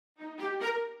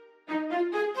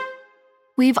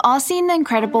We've all seen the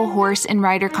incredible horse and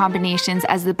rider combinations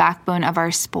as the backbone of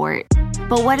our sport.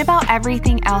 But what about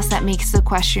everything else that makes the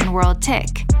equestrian world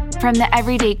tick? From the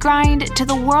everyday grind to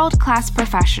the world-class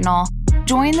professional,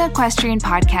 join the Equestrian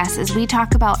podcast as we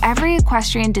talk about every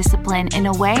equestrian discipline in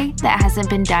a way that hasn't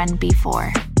been done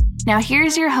before. Now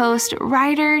here's your host,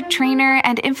 rider, trainer,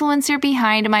 and influencer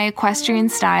behind my equestrian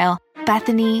style,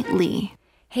 Bethany Lee.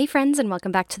 Hey friends, and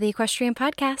welcome back to the Equestrian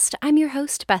Podcast. I'm your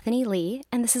host, Bethany Lee,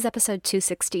 and this is episode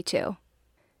 262.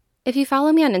 If you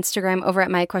follow me on Instagram over at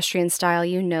My Equestrian Style,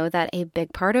 you know that a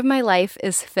big part of my life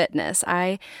is fitness.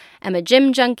 I am a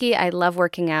gym junkie. I love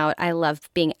working out. I love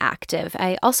being active.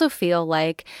 I also feel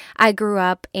like I grew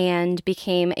up and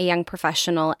became a young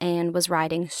professional and was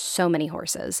riding so many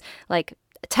horses, like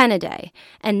 10 a day.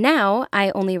 And now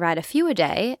I only ride a few a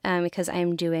day because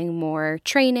I'm doing more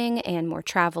training and more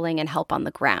traveling and help on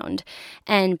the ground.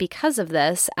 And because of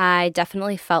this, I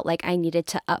definitely felt like I needed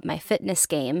to up my fitness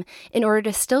game in order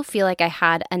to still feel like I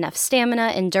had enough stamina,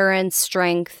 endurance,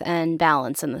 strength, and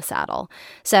balance in the saddle.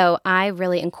 So I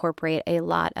really incorporate a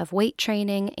lot of weight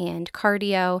training and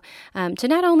cardio to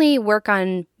not only work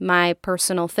on my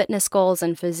personal fitness goals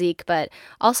and physique, but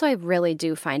also I really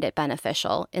do find it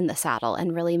beneficial in the saddle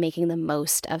and really making the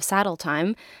most of saddle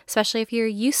time, especially if you're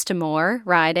used to more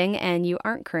riding and you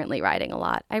aren't currently riding a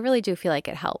lot. I really do feel like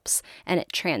it helps and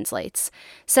it translates.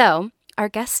 So our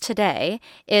guest today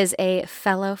is a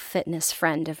fellow fitness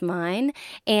friend of mine,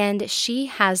 and she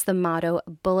has the motto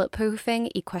Bulletproofing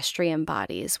Equestrian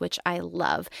Bodies, which I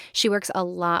love. She works a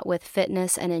lot with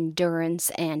fitness and endurance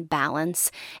and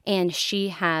balance, and she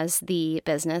has the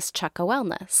business Chukka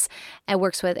Wellness and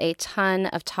works with a ton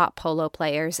of top polo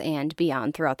players and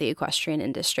beyond throughout the equestrian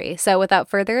industry. So without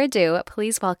further ado,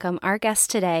 please welcome our guest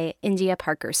today, India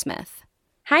Parker-Smith.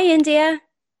 Hi, India.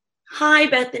 Hi,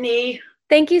 Bethany.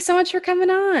 Thank you so much for coming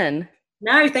on.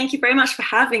 No, thank you very much for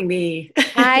having me.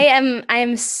 I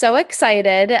am so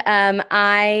excited.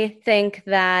 I think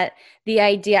that the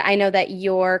idea, I know that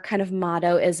your kind of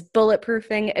motto is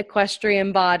bulletproofing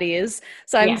equestrian bodies.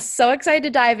 So I'm so excited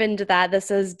to dive into that.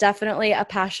 This is definitely a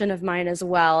passion of mine as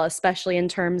well, especially in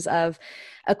terms of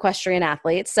equestrian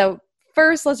athletes. So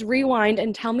first, let's rewind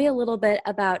and tell me a little bit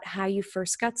about how you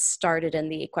first got started in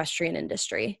the equestrian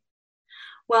industry.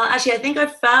 Well, actually, I think I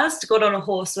first got on a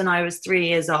horse when I was 3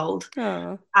 years old.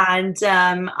 Oh. And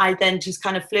I then just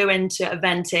kind of flew into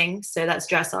eventing. So that's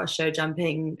dressage, show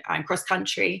jumping, and cross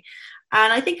country.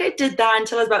 And I think I did that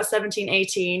until I was about 17,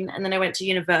 18. And then I went to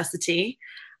university.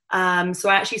 So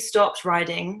I actually stopped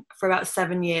riding for about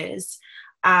 7 years.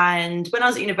 And when I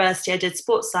was at university, I did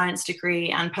sports science degree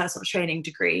and personal training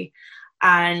degree.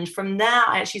 And from there,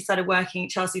 I actually started working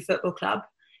at Chelsea Football Club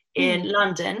in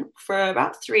London for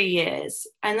about 3 years.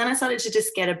 And then I started to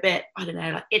just get a bit, I don't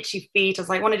know, like itchy feet. I was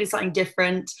like, I want to do something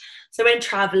different. So I went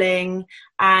traveling,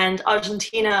 and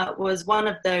Argentina was one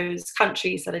of those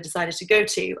countries that I decided to go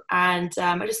to. And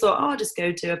I just thought, I'll just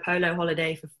go to a polo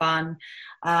holiday for fun.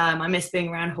 I miss being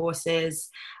around horses.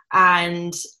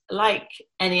 And like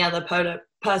any other polo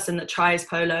person that tries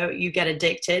polo, you get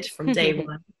addicted from day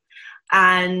one.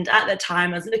 And at that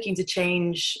time, I was looking to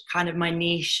change kind of my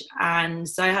niche. And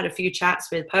so I had a few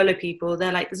chats with polo people.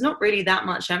 They're like, there's not really that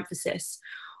much emphasis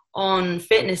on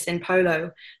fitness in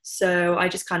polo. So I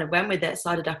just kind of went with it,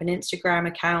 started up an Instagram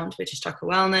account, which is Chukka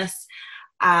Wellness,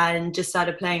 and just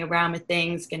started playing around with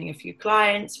things, getting a few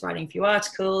clients, writing a few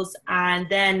articles. And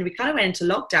then we kind of went into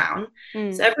lockdown.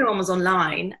 So everyone was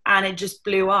online, and it just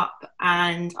blew up.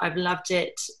 And I've loved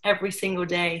it every single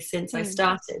day since I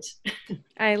started.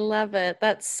 I love it.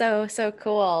 That's so, so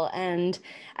cool. And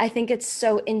I think it's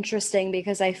so interesting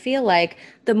because I feel like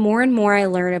the more and more I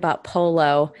learn about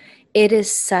polo, it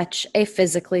is such a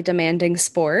physically demanding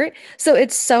sport. So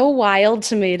it's so wild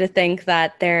to me to think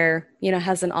that there,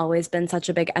 hasn't always been such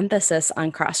a big emphasis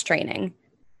on cross training.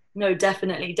 No,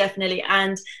 definitely.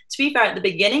 And to be fair, at the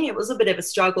beginning, it was a bit of a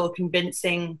struggle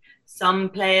convincing some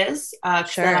players.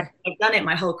 Sure. I've done it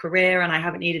my whole career and I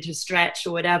haven't needed to stretch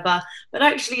or whatever. But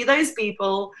actually, those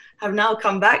people have now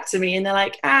come back to me and they're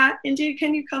like, India,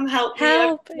 can you come help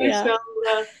me? Yeah.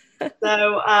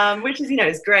 So, which is,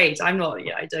 is great. I'm not,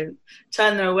 I don't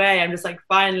turn them away. I'm just like,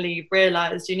 finally, you've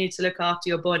realized you need to look after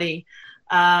your body.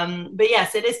 But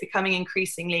yes, it is becoming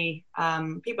increasingly,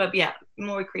 people are,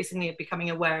 more increasingly becoming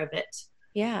aware of it.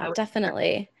 Yeah,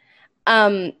 definitely.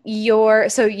 Like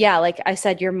I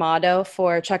said, your motto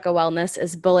for Chukka Wellness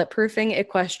is bulletproofing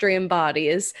equestrian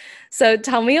bodies. So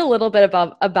tell me a little bit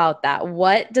about that.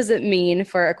 What does it mean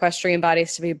for equestrian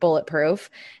bodies to be bulletproof?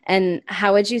 And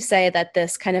how would you say that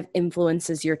this kind of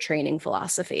influences your training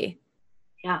philosophy?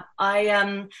 Yeah,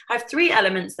 I have three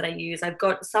elements that I use. I've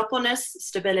got suppleness,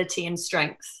 stability, and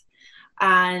strength.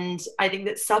 And I think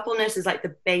that suppleness is like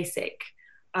the basic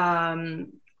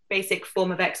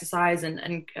form of exercise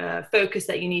and focus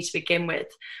that you need to begin with.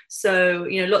 So,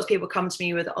 lots of people come to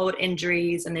me with old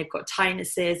injuries and they've got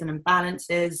tightnesses and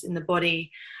imbalances in the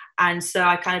body. And so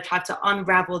I kind of have to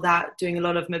unravel that, doing a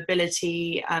lot of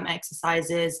mobility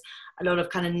exercises, a lot of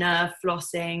kind of nerve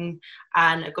flossing,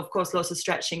 and of course, lots of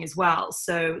stretching as well.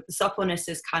 So the suppleness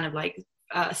is kind of like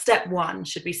step one,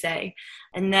 should we say.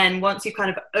 And then once you've kind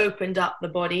of opened up the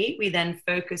body, we then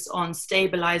focus on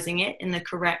stabilizing it in the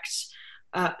correct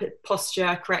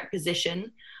posture, correct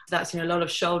position. So that's, a lot of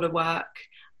shoulder work,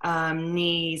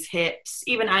 knees, hips,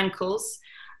 even ankles.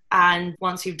 And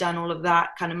once you've done all of that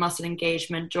kind of muscle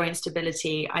engagement, joint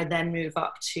stability, I then move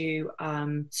up to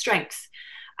strength.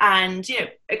 And,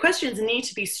 equestrians need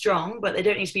to be strong, but they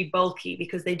don't need to be bulky,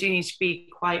 because they do need to be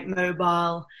quite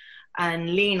mobile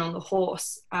and lean on the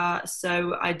horse.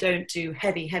 So I don't do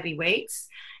heavy weights.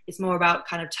 It's more about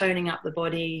kind of toning up the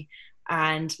body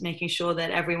and making sure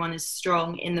that everyone is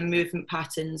strong in the movement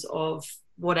patterns of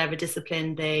whatever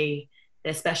discipline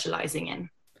they're specializing in.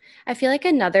 I feel like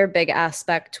another big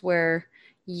aspect where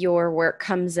your work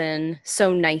comes in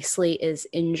so nicely is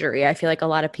injury. I feel like a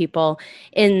lot of people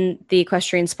in the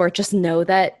equestrian sport just know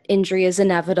that injury is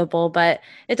inevitable, but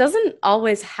it doesn't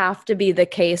always have to be the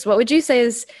case. What would you say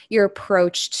is your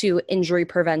approach to injury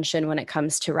prevention when it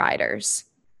comes to riders?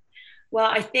 Well,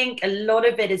 I think a lot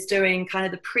of it is doing kind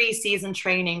of the pre-season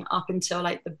training up until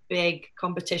like the big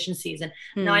competition season.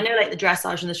 Now, I know like the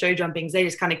dressage and the show jumpings, they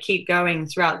just kind of keep going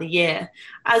throughout the year,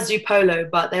 as do polo,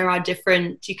 but there are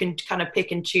different, you can kind of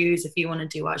pick and choose if you want to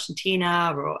do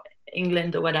Argentina or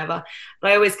England or whatever.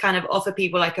 But I always kind of offer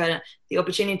people like the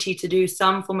opportunity to do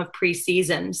some form of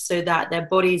pre-season so that their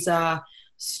bodies are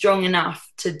strong enough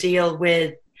to deal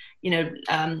with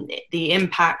the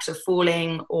impact of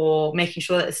falling, or making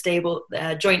sure that the stable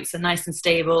joints are nice and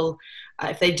stable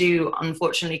if they do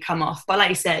unfortunately come off. But like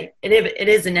you say, it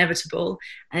is inevitable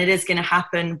and it is going to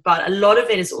happen. But a lot of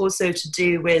it is also to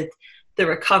do with the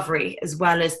recovery as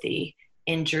well as the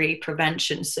injury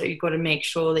prevention. So you've got to make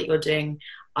sure that you're doing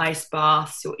ice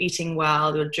baths, you're eating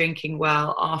well, you're drinking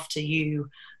well after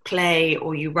you play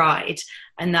or you ride,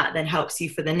 and that then helps you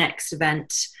for the next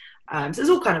event. So it's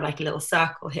all kind of like a little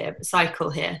cycle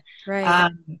here. Right.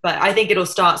 But I think it all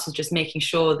starts with just making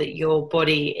sure that your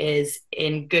body is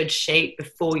in good shape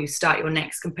before you start your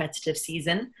next competitive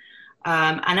season.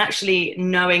 And actually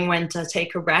knowing when to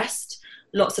take a rest.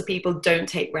 Lots of people don't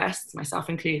take rests, myself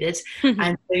included.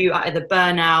 And so you either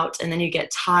burn out and then you get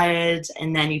tired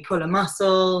and then you pull a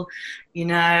muscle,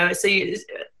 So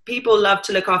people love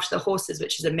to look after the horses,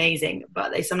 which is amazing,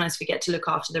 but they sometimes forget to look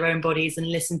after their own bodies and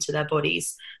listen to their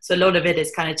bodies. So a lot of it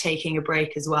is kind of taking a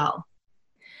break as well.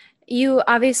 You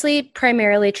obviously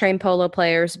primarily train polo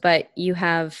players, but you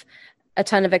have a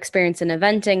ton of experience in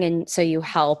eventing, and so you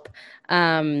help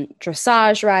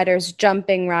dressage riders,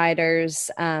 jumping riders,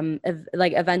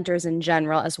 like eventers in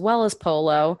general, as well as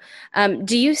polo.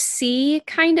 Do you see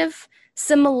kind of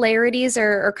similarities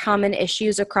or common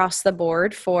issues across the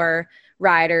board for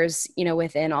riders,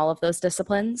 within all of those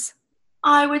disciplines?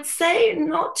 I would say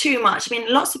not too much. I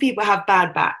mean, lots of people have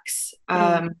bad backs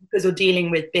because you're dealing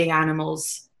with big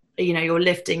animals. You're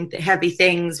lifting heavy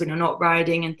things when you're not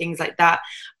riding and things like that.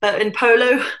 But in polo, I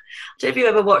don't know if you've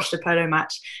ever watched a polo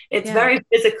match. It's very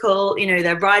physical.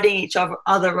 They're riding each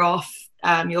other off.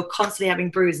 You're constantly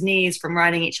having bruised knees from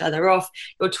riding each other off.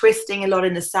 You're twisting a lot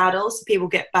in the saddle, so people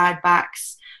get bad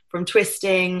backs from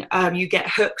twisting. You get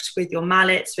hooked with your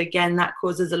mallet, so again that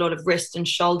causes a lot of wrist and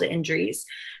shoulder injuries.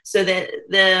 So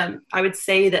I would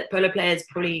say that polo players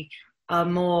probably are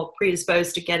more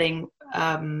predisposed to getting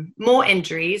more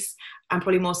injuries and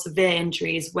probably more severe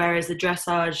injuries, whereas the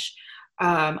dressage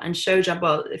and show jump,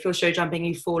 well, if you're show jumping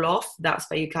you fall off, that's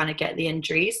where you kind of get the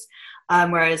injuries,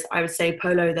 whereas I would say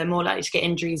polo, they're more likely to get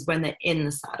injuries when they're in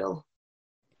the saddle.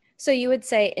 So you would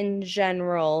say in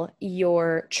general,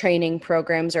 your training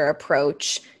programs or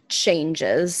approach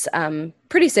changes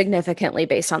pretty significantly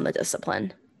based on the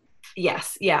discipline.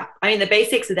 Yes. Yeah. I mean, the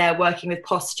basics are there, working with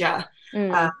posture.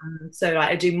 So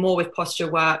I do more with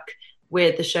posture work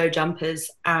with the show jumpers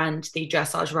and the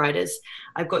dressage riders.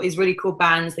 I've got these really cool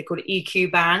bands. They're called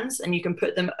EQ bands, and you can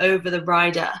put them over the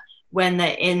rider when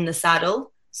they're in the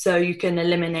saddle. So you can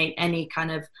eliminate any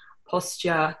kind of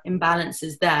posture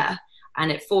imbalances there. And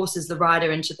it forces the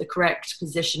rider into the correct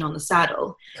position on the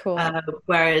saddle. Cool.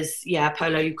 Whereas,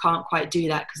 polo, you can't quite do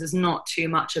that because there's not too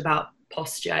much about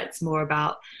posture. It's more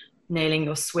about nailing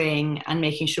your swing and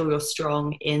making sure you're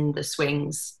strong in the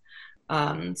swings.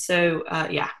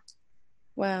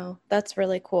 Wow, that's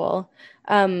really cool.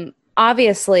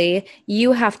 Obviously,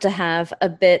 you have to have a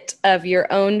bit of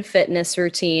your own fitness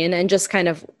routine and just kind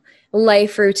of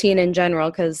life routine in general,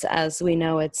 because as we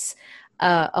know, it's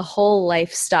a whole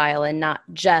lifestyle and not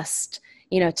just,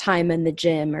 time in the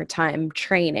gym or time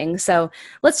training. So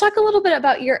let's talk a little bit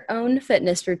about your own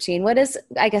fitness routine. What is,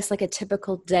 I guess, like a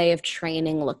typical day of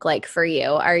training look like for you?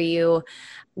 Are you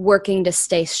working to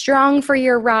stay strong for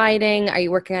your riding? Are you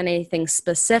working on anything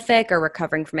specific or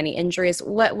recovering from any injuries?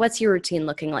 What's your routine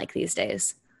looking like these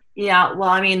days? Yeah, well,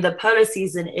 I mean, the polo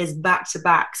season is back to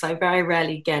back, so I very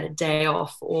rarely get a day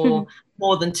off or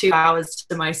more than 2 hours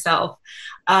to myself.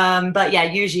 But yeah,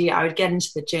 usually I would get into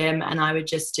the gym and I would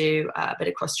just do a bit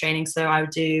of cross training. So I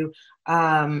would do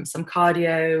some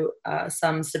cardio,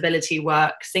 some stability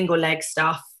work, single leg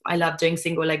stuff. I love doing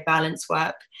single leg balance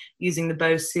work using the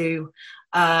Bosu.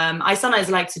 I sometimes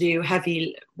like to do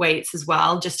heavy weights as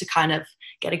well, just to kind of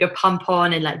get a good pump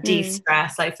on and like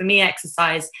de-stress. Like for me,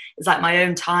 exercise is like my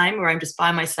own time where I'm just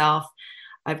by myself.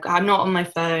 I'm not on my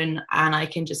phone and I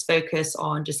can just focus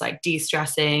on just like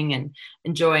de-stressing and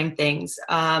enjoying things.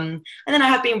 And then I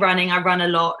have been running. I run a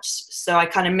lot. So I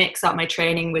kind of mix up my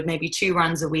training with maybe 2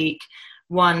 runs a week,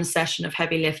 1 session of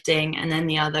heavy lifting, and then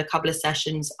the other couple of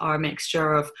sessions are a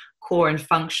mixture of core and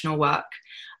functional work.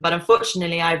 But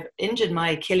unfortunately, I've injured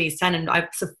my Achilles tendon.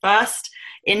 It's the first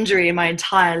injury in my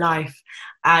entire life.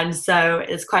 And so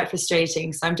it's quite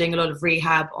frustrating. So I'm doing a lot of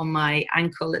rehab on my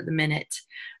ankle at the minute,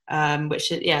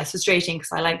 which is, it's frustrating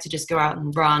because I like to just go out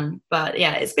and run. But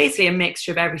yeah, it's basically a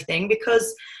mixture of everything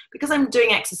because I'm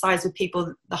doing exercise with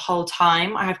people the whole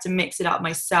time. I have to mix it up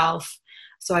myself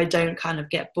so I don't kind of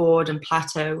get bored and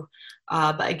plateau.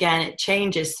 But again, it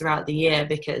changes throughout the year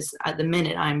because at the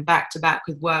minute I'm back to back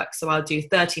with work. So I'll do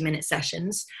 30-minute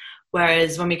sessions.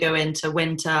 Whereas when we go into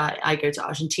winter, I go to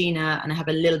Argentina and I have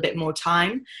a little bit more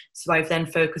time. So I then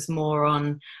focus more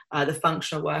on the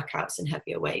functional workouts and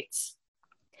heavier weights.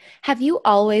 Have you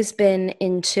always been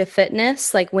into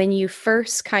fitness? Like when you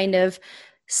first kind of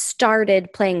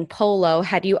started playing polo,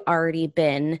 had you already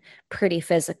been pretty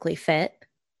physically fit?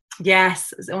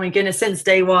 Yes. Oh my goodness. Since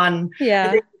day one, I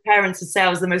Yeah. think my parents would say I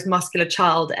was the most muscular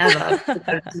child ever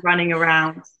running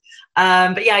around.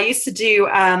 But yeah, I used to do,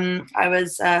 I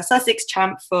was a Sussex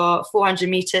champ for 400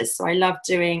 meters. So I loved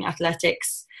doing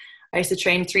athletics. I used to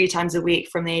train 3 times a week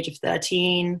from the age of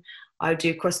 13. I would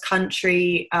do cross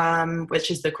country,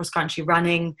 which is the cross country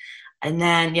running. And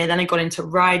then I got into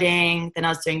riding. Then I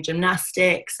was doing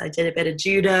gymnastics. I did a bit of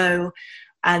judo.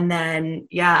 And then,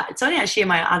 it's only actually in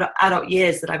my adult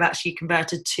years that I've actually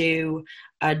converted to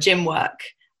gym work.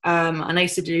 And I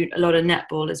used to do a lot of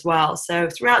netball as well. So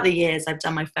throughout the years, I've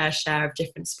done my fair share of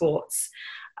different sports.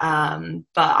 But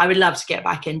I would love to get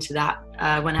back into that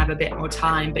when I have a bit more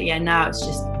time. But yeah, now it's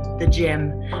just the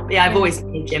gym. But yeah, I've always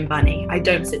been a gym bunny. I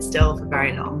don't sit still for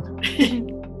very long.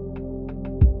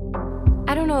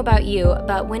 I don't know about you,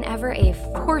 but whenever a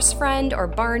horse friend or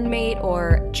barn mate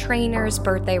or trainer's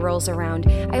birthday rolls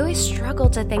around, I always struggle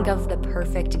to think of the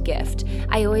perfect gift.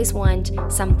 I always want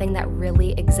something that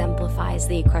really exemplifies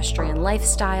the equestrian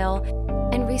lifestyle.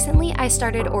 And recently I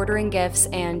started ordering gifts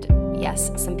and,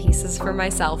 yes, some pieces for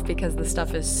myself because the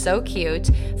stuff is so cute,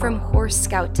 from Horse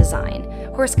Scout Design.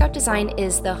 Horse Scout Design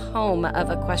is the home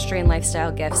of equestrian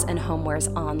lifestyle gifts and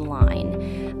homewares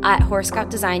online. At Horse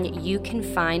Scout Design, you can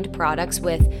find products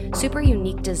with super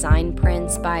unique design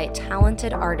prints by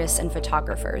talented artists and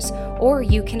photographers, or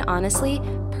you can honestly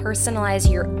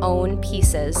personalize your own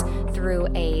pieces through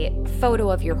a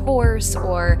photo of your horse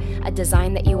or a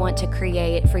design that you want to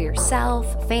create for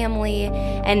yourself, family,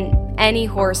 and any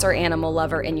horse or animal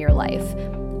lover in your life.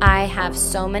 I have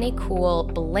so many cool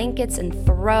blankets and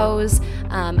throws.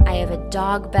 I have a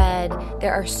dog bed.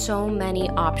 There are so many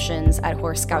options at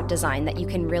Horse Scout Design that you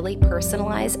can really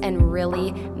personalize and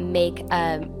really make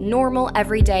a normal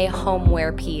everyday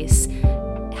homeware piece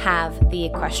have the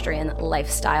equestrian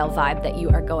lifestyle vibe that you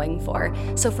are going for.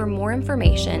 So for more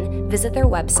information, visit their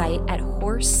website at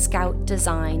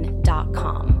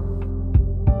horsescoutdesign.com.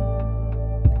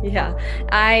 Yeah,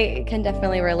 I can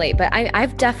definitely relate, but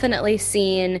I've definitely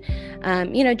seen,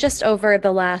 just over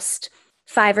the last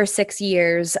 5 or 6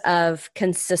 years of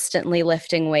consistently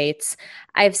lifting weights,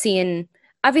 I've seen,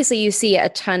 obviously you see a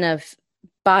ton of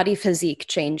body physique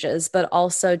changes, but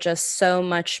also just so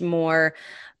much more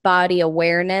body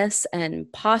awareness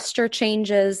and posture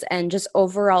changes and just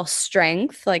overall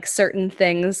strength, like certain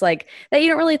things like that you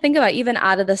don't really think about even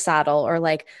out of the saddle, or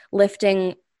like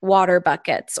lifting water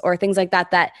buckets or things like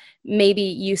that maybe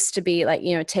used to be like,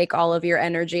 take all of your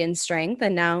energy and strength.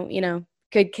 And now,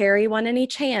 could carry one in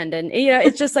each hand. And,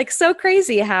 it's just like so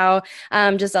crazy how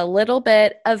just a little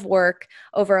bit of work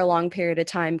over a long period of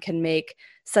time can make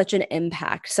such an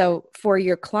impact. So for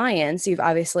your clients, you've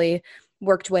obviously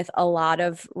worked with a lot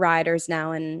of riders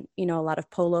now and, a lot of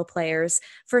polo players.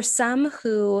 For some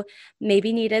who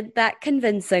maybe needed that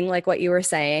convincing, like what you were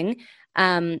saying,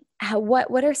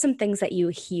 what are some things that you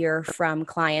hear from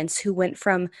clients who went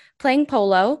from playing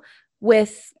polo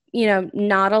with,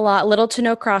 not little to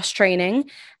no cross training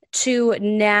to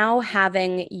now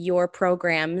having your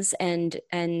programs and,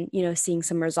 seeing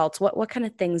some results? What kind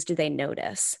of things do they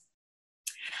notice?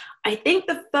 I think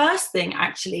the first thing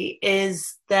actually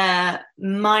is their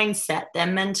mindset, their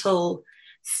mental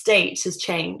state has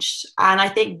changed. And I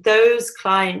think those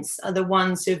clients are the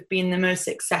ones who've been the most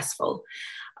successful.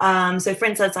 So for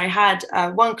instance, I had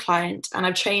one client and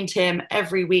I've trained him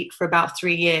every week for about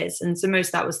 3 years. And so most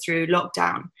of that was through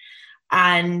lockdown.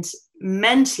 And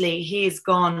mentally, he's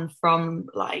gone from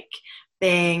like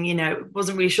being,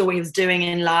 wasn't really sure what he was doing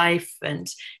in life, and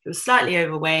he was slightly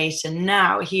overweight, and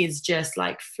now he is just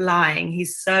like flying.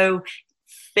 He's so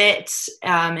fit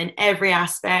in every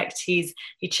aspect. He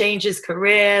changed his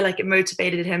career, like it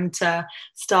motivated him to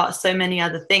start so many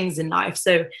other things in life.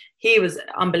 So he was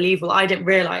unbelievable. I didn't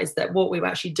realize that what we were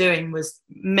actually doing was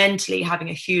mentally having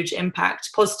a huge impact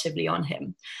positively on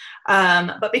him.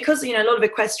 But because, a lot of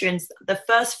equestrians, the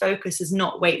first focus is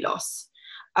not weight loss.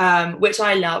 Which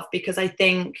I love, because I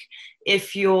think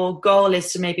if your goal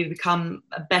is to maybe become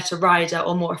a better rider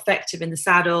or more effective in the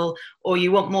saddle, or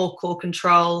you want more core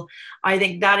control, I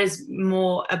think that is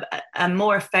a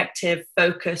more effective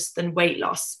focus than weight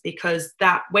loss, because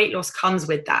that weight loss comes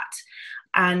with that.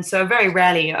 And so very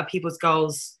rarely are people's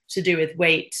goals to do with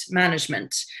weight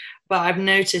management. But I've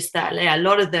noticed that a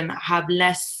lot of them have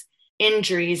less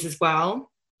injuries as well,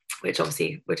 which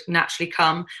obviously would naturally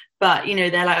come. But,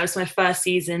 they're like, oh, it's my first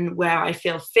season where I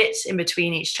feel fit in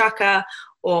between each chukka,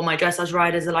 or my dressage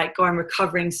riders are like, I'm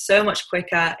recovering so much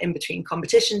quicker in between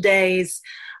competition days.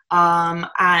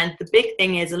 And the big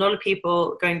thing is a lot of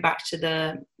people, going back to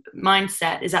the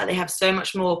mindset, is that they have so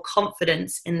much more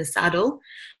confidence in the saddle.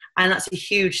 And that's a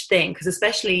huge thing, because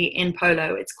especially in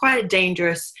polo, it's quite a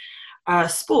dangerous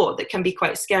sport that can be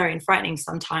quite scary and frightening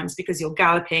sometimes, because you're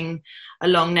galloping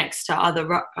along next to other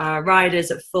riders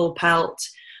at full pelt,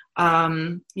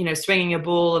 swinging a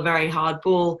ball, a very hard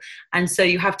ball. And so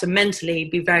you have to mentally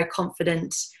be very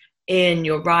confident in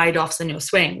your ride-offs and your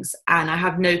swings. And I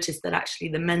have noticed that actually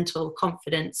the mental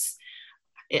confidence,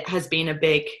 it has been a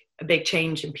big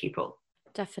change in people.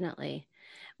 Definitely.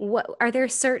 What are there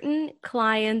certain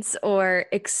clients or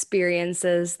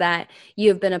experiences that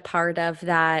you've been a part of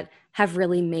that have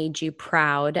really made you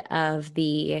proud of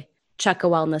the Chukka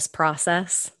Wellness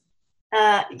process?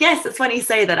 Yes, it's funny you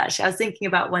say that, actually. I was thinking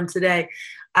about one today,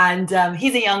 and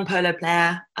he's a young polo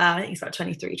player. I think he's about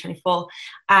 23, 24.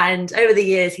 And over the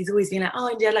years, he's always been like, oh,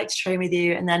 India, I'd like to train with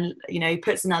you. And then, he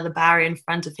puts another barrier in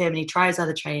front of him and he tries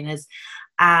other trainers.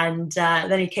 And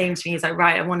then he came to me, he's like,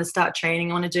 right, I want to start training.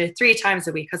 I want to do it 3 times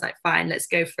a week. I was like, fine, let's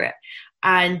go for it.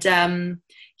 And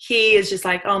he is just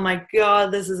like, oh my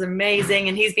God, this is amazing.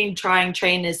 And he's been trying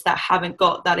trainers that haven't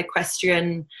got that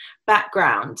equestrian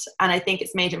background. And I think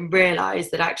it's made him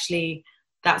realize that actually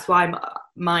that's why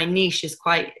my niche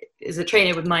as a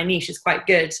trainer with my niche is quite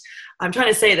good. I'm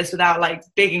trying to say this without like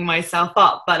bigging myself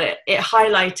up, but it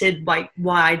highlighted like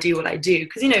why I do what I do.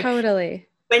 Because, totally.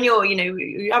 When you're,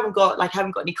 you haven't got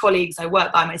any colleagues, I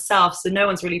work by myself. So no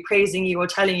one's really praising you or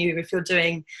telling you if you're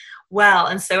doing well.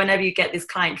 And so whenever you get this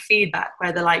client feedback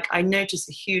where they're like, I noticed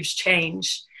a huge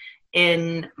change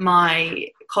in my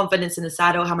confidence in the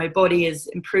saddle, how my body is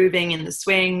improving in the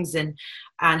swings, and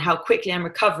how quickly I'm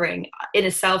recovering in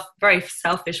a very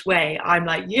selfish way, I'm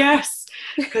like, yes,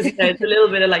 because it's a little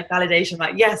bit of like validation,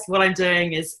 like, yes, what I'm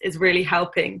doing is really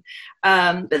helping.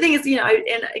 But the thing is,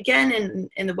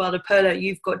 in the world of polo,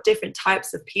 you've got different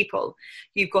types of people.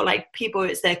 You've got like people,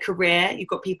 it's their career, you've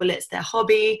got people, it's their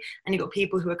hobby, and you've got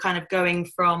people who are kind of going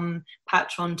from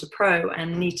patron to pro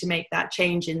and need to make that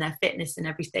change in their fitness and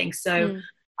everything. So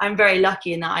I'm very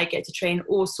lucky in that I get to train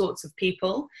all sorts of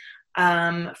people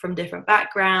from different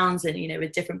backgrounds and,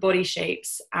 with different body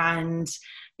shapes. And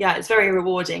yeah, it's very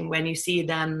rewarding when you see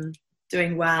them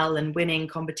doing well and winning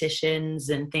competitions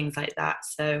and things like that.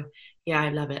 So yeah, I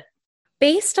love it.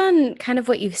 Based on kind of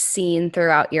what you've seen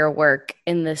throughout your work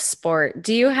in this sport,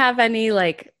 do you have any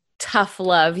like tough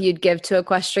love you'd give to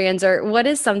equestrians, or what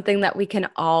is something that we can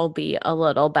all be a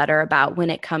little better about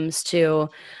when it comes to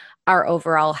our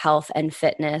overall health and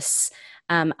fitness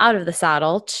out of the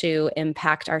saddle to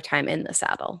impact our time in the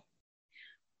saddle?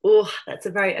 Oh, that's a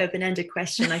very open-ended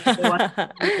question. I could go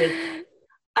on.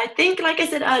 I think, like I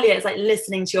said earlier, it's like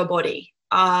listening to your body.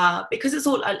 Because it's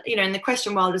all, in the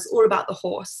equestrian world, it's all about the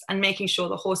horse and making sure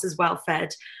the horse is well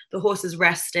fed, the horse is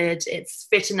rested, it's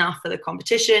fit enough for the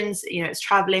competitions, it's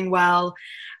traveling well,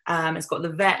 it's got the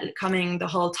vet coming the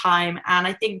whole time. And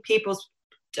I think people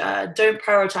don't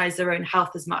prioritize their own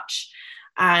health as much.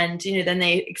 And, then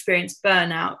they experience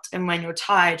burnout. And when you're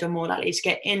tired, you're more likely to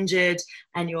get injured,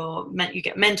 and you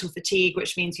get mental fatigue,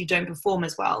 which means you don't perform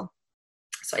as well.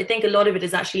 So I think a lot of it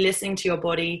is actually listening to your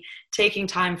body, taking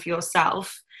time for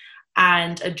yourself,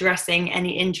 and addressing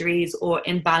any injuries or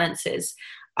imbalances.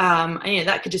 And,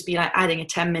 that could just be like adding a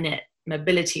 10-minute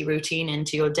mobility routine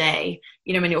into your day.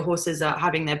 When your horses are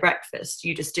having their breakfast,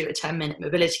 you just do a 10-minute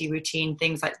mobility routine,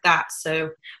 things like that.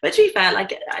 So, but to be fair,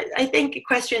 like I think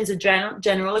equestrians in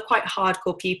general are quite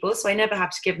hardcore people, so I never have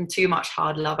to give them too much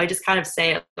hard love. I just kind of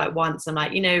say it like once, I'm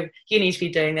like, you need to be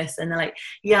doing this, and they're like,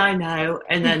 yeah, I know,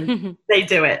 and then they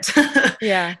do it.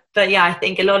 Yeah. But yeah, I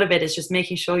think a lot of it is just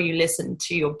making sure you listen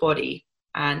to your body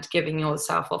and giving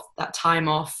yourself that time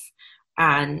off,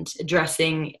 and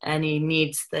addressing any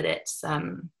needs that it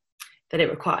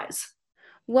requires.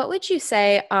 What would you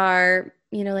say are,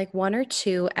 like one or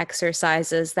two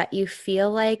exercises that you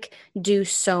feel like do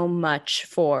so much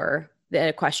for the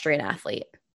equestrian athlete?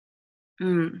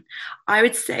 I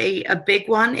would say a big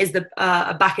one is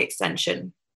a back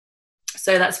extension.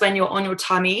 So that's when you're on your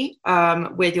tummy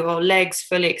with your legs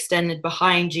fully extended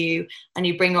behind you, and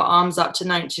you bring your arms up to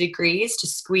 90 degrees to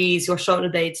squeeze your shoulder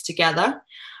blades together.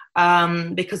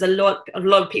 Because a lot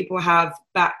of people have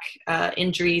back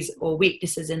injuries or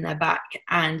weaknesses in their back,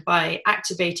 and by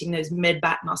activating those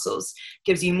mid-back muscles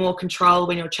gives you more control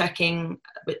when you're checking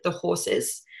with the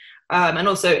horses, and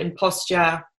also in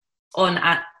posture on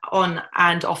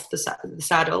and off the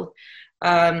saddle.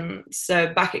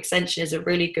 So back extension is a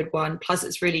really good one, plus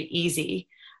it's really easy.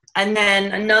 And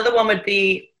then another one would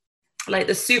be like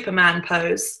the Superman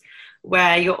pose,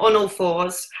 where you're on all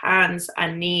fours, hands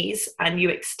and knees, and you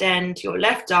extend your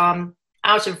left arm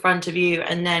out in front of you,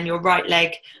 and then your right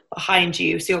leg behind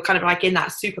you. So you're kind of like in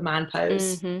that Superman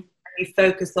pose. Mm-hmm. You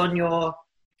focus on your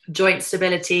joint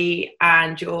stability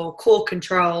and your core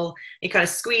control. You kind of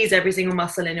squeeze every single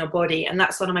muscle in your body. And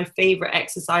that's one of my favorite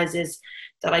exercises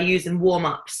that I use in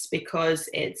warm-ups, because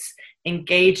it's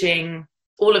engaging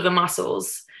all of the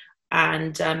muscles,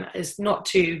 and it's not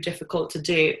too difficult to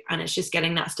do, and it's just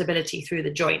getting that stability through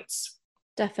the joints.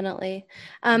 Definitely.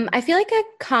 I feel like a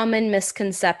common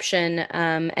misconception,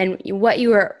 and what you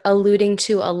were alluding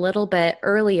to a little bit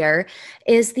earlier,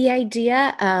 is the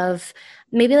idea of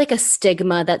maybe like a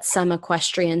stigma that some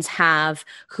equestrians have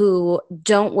who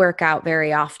don't work out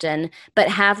very often, but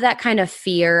have that kind of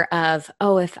fear of,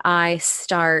 oh, if I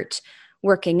start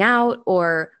working out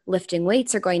or lifting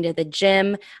weights or going to the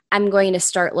gym, I'm going to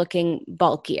start looking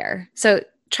bulkier. So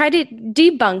try to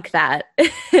debunk that.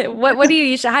 What do you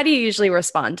usually, how do you usually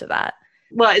respond to that?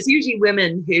 Well, it's usually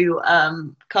women who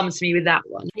come to me with that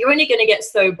one. You're only going to get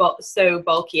so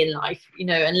bulky in life,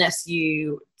 unless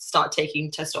you start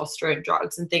taking testosterone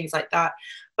drugs and things like that.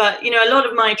 But, a lot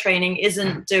of my training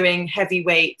isn't doing heavy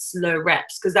weights, low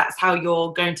reps, because that's how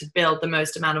you're going to build the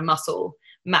most amount of muscle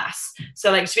mass.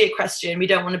 So like, to be equestrian, we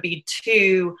don't want to be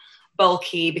too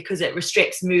bulky because it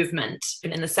restricts movement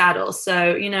in the saddle.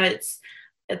 So,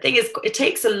 the thing is, it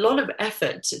takes a lot of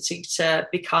effort to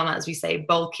become, as we say,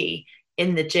 bulky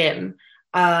in the gym.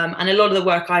 And a lot of the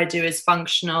work I do is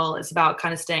functional. It's about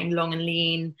kind of staying long and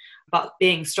lean, but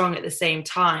being strong at the same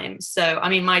time. So,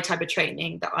 my type of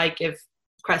training that I give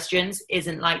equestrians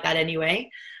isn't like that anyway.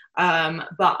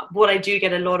 But what I do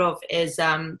get a lot of is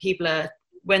people are,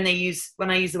 when I use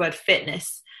the word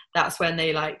fitness, that's when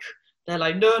they're like,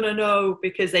 no,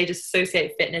 because they just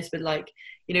associate fitness with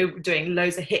doing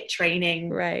loads of HIIT training,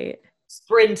 right?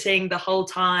 Sprinting the whole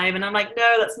time. And I'm like,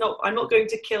 no, I'm not going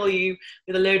to kill you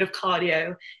with a load of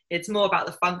cardio. It's more about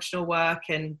the functional work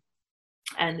and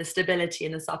the stability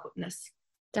and the suppleness.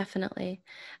 Definitely.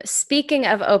 Speaking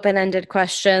of open-ended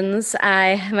questions,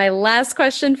 my last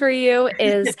question for you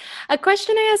is a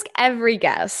question I ask every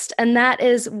guest, and that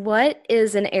is, what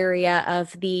is an area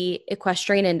of the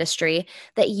equestrian industry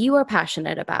that you are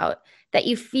passionate about, that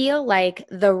you feel like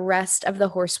the rest of the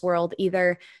horse world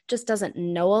either just doesn't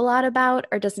know a lot about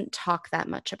or doesn't talk that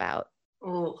much about?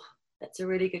 Oh, that's a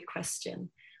really good question.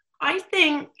 I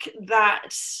think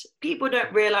that people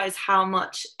don't realize how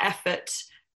much effort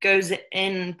goes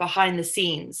in behind the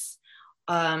scenes,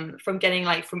 from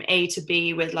getting from A to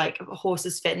B with a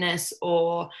horse's fitness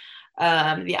or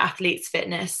the athlete's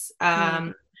fitness.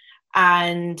 And,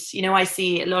 I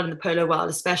see a lot in the polo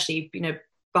world, especially,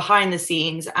 behind the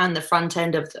scenes and the front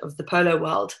end of the polo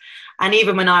world. And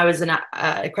even when I was an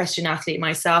equestrian athlete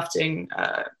myself, doing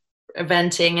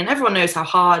eventing, and everyone knows how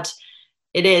hard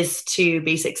it is to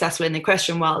be successful in the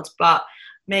equestrian world, but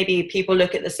maybe people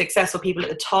look at the successful people at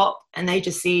the top and they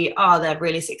just see, oh, they're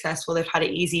really successful, they've had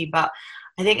it easy. But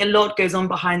I think a lot goes on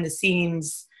behind the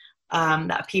scenes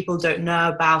that people don't know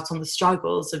about, on the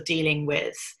struggles of dealing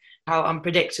with how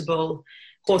unpredictable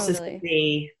horses can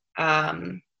be.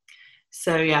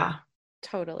 So yeah.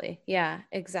 Totally. Yeah,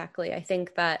 exactly. I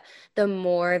think that the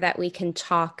more that we can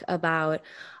talk about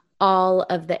all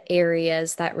of the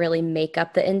areas that really make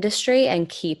up the industry and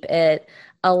keep it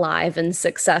alive and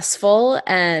successful,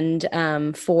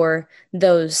 and for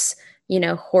those,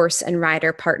 horse and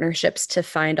rider partnerships to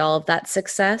find all of that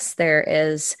success, there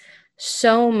is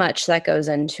so much that goes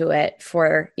into it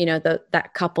for,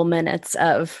 that couple minutes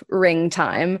of ring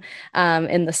time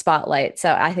in the spotlight.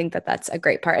 So I think that that's a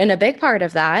great part. And a big part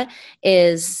of that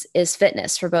is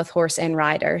fitness for both horse and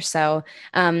rider. So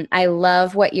I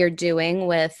love what you're doing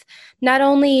with not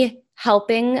only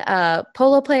helping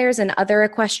polo players and other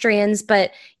equestrians,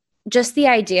 but just the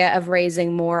idea of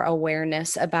raising more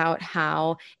awareness about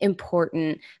how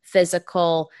important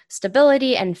physical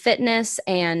stability and fitness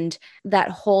and that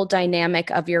whole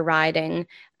dynamic of your riding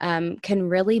can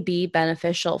really be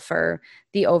beneficial for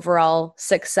the overall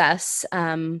success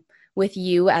with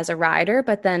you as a rider,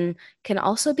 but then can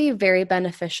also be very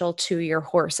beneficial to your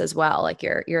horse as well, like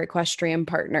your equestrian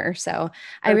partner. So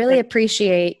I really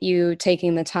appreciate you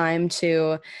taking the time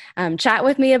to chat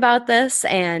with me about this,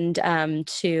 and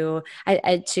to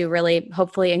really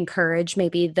hopefully encourage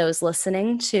maybe those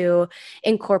listening to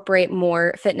incorporate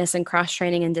more fitness and cross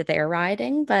training into their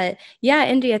riding. But yeah,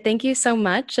 India, thank you so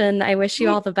much, and I wish you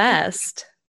all the best.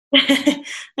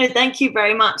 No, thank you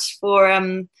very much for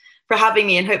having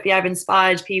me, and hopefully I've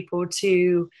inspired people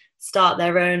to start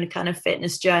their own kind of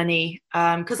fitness journey.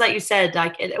 Because like you said,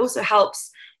 like it also helps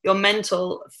your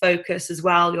mental focus as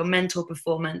well, your mental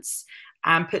performance,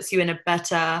 and puts you in a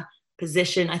better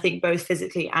position, I think, both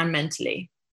physically and mentally.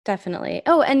 Definitely.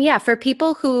 Oh, and yeah, for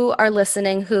people who are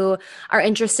listening, who are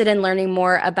interested in learning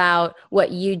more about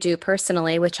what you do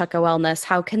personally with Chukka Wellness,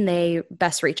 how can they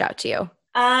best reach out to you?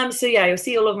 So yeah, you'll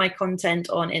see all of my content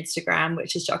on Instagram,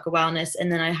 which is Chukka Wellness.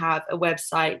 And then I have a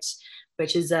website,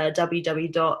 which is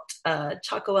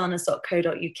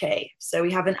www.chukkawellness.co.uk. So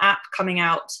we have an app coming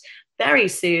out very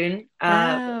soon.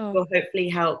 Wow. Will hopefully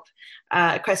help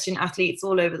equestrian athletes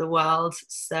all over the world.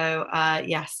 So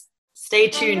yes, stay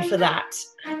tuned for that.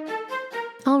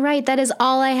 All right, that is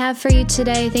all I have for you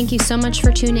today. Thank you so much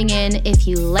for tuning in. If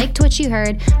you liked what you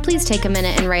heard, please take a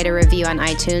minute and write a review on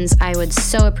iTunes. I would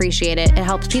so appreciate it. It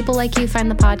helps people like you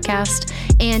find the podcast,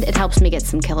 and it helps me get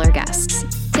some killer guests.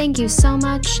 Thank you so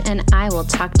much, and I will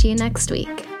talk to you next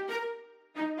week.